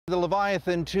The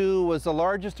Leviathan II was the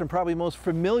largest and probably most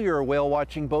familiar whale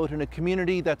watching boat in a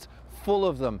community that's full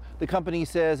of them. The company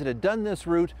says it had done this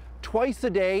route twice a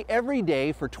day, every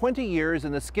day for 20 years,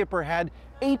 and the skipper had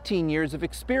 18 years of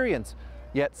experience.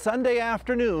 Yet Sunday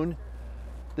afternoon,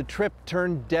 the trip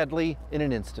turned deadly in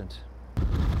an instant.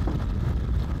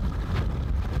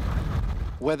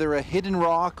 Whether a hidden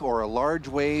rock or a large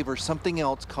wave or something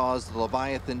else caused the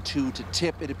Leviathan II to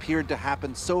tip, it appeared to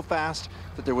happen so fast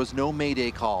that there was no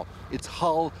mayday call. Its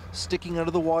hull sticking out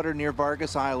of the water near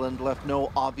Vargas Island left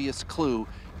no obvious clue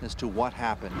as to what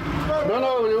happened.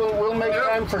 No, we'll make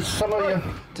time for some of you.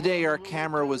 Today our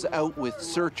camera was out with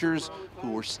searchers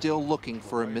who were still looking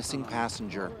for a missing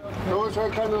passenger. Those are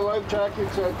kind of life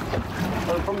jackets that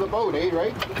are from the boat,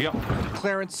 right? Yep.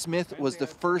 Clarence Smith was the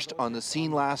first on the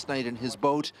scene last night in his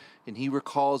boat, and he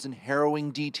recalls in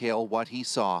harrowing detail what he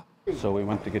saw. So we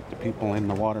went to get the people in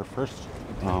the water first,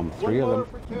 3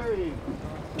 of them.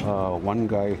 One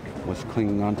guy was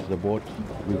clinging onto the boat.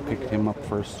 We picked him up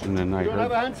first, and then I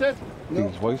heard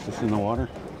these voices in the water.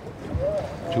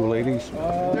 2 ladies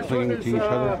clinging to each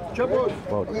other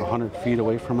about 100 feet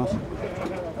away from us.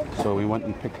 So we went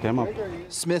and picked them up.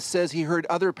 Smith says he heard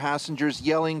other passengers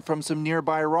yelling from some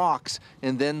nearby rocks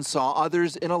and then saw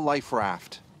others in a life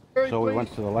raft. So we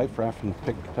went to the life raft and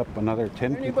picked up another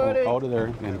 10 people out of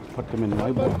there and put them in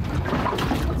my boat.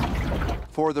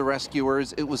 For the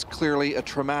rescuers, it was clearly a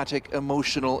traumatic,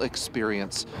 emotional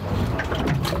experience.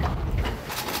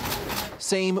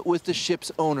 Same with the ship's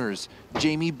owners.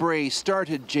 Jamie Bray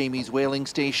started Jamie's whaling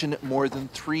station more than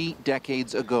 3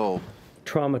 decades ago.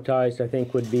 Traumatized, I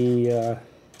think, would be an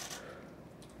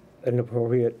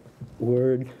appropriate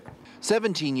word.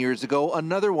 17 years ago,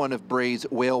 another one of Bray's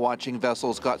whale-watching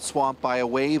vessels got swamped by a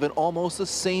wave in almost the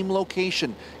same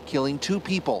location, killing 2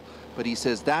 people. But he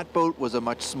says that boat was a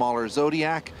much smaller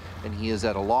Zodiac, and he is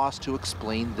at a loss to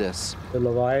explain this. The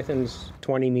Leviathan's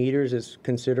 20 meters is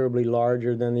considerably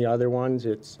larger than the other ones.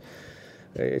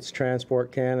 It's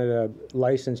Transport Canada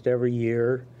licensed every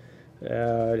year.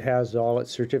 It has all its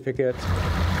certificates.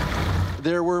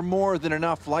 There were more than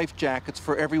enough life jackets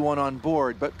for everyone on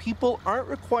board, but people aren't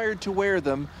required to wear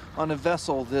them on a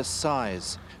vessel this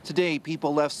size. Today,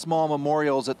 people left small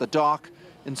memorials at the dock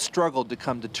and struggled to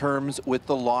come to terms with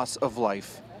the loss of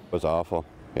life. It was awful,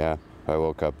 yeah. I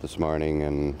woke up this morning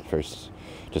and first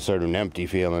just sort of an empty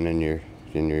feeling in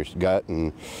your gut,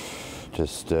 and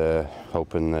just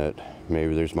hoping that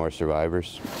maybe there's more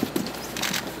survivors.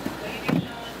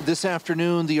 This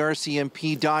afternoon, the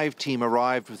RCMP dive team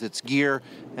arrived with its gear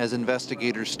as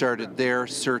investigators started their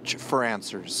search for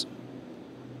answers.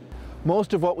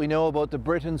 Most of what we know about the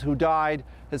Britons who died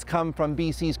has come from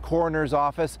BC's coroner's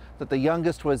office, that the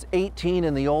youngest was 18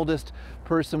 and the oldest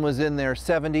person was in their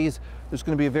 70s. There's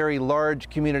going to be a very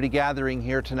large community gathering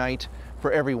here tonight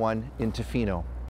for everyone in Tofino.